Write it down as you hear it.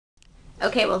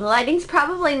Okay, well the lighting's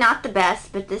probably not the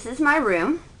best, but this is my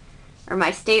room, or my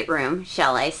stateroom,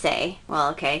 shall I say. Well,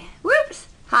 okay. Whoops!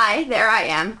 Hi, there I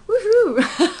am. Woohoo!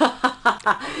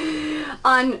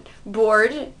 On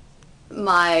board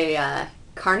my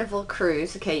Carnival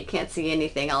cruise. Okay, you can't see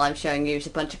anything. All I'm showing you is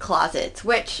a bunch of closets,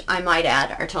 which I might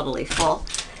add are totally full.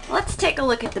 Let's take a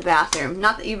look at the bathroom.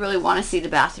 Not that you really want to see the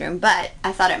bathroom, but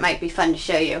I thought it might be fun to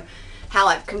show you how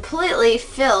I've completely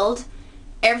filled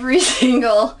every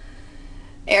single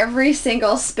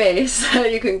space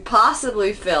that you can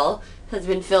possibly fill has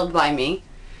been filled by me.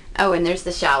 Oh, and there's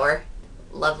the shower.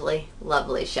 Lovely,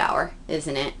 lovely shower,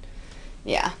 isn't it?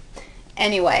 Yeah.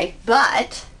 Anyway,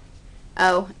 but,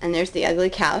 oh, and there's the ugly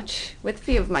couch with a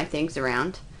few of my things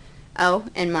around. Oh,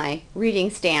 and my reading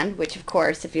stand, which of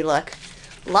course, if you look,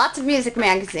 lots of music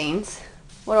magazines.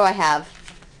 What do I have?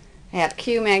 I have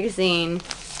Q magazine,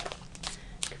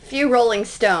 a few Rolling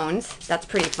Stones, that's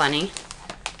pretty funny.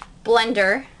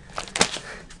 Blender,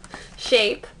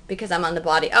 Shape, because I'm on the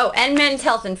body. Oh, and Men's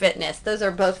Health and Fitness. Those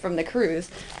are both from the cruise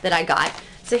that I got.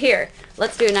 So here,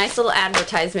 let's do a nice little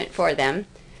advertisement for them.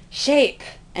 Shape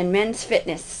and Men's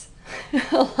Fitness,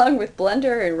 along with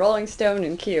Blender and Rolling Stone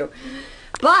and Q.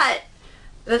 But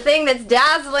the thing that's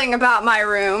dazzling about my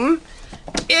room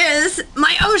is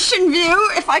my ocean view.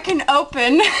 If I can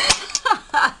open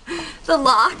the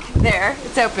lock there.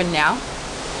 It's open now.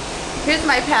 Here's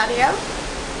my patio.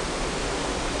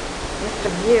 With the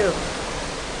view.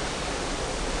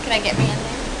 Can I get me in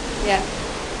there? Yeah.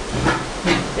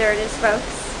 There it is, folks.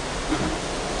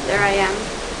 There I am.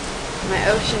 My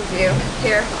ocean view.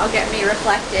 Here, I'll get me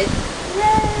reflected.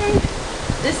 Yay!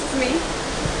 This is me.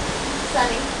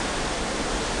 Sunny.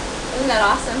 Isn't that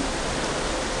awesome?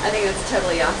 I think that's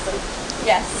totally awesome.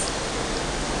 Yes.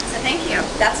 So thank you.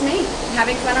 That's me.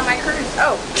 Having fun on my cruise.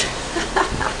 Oh.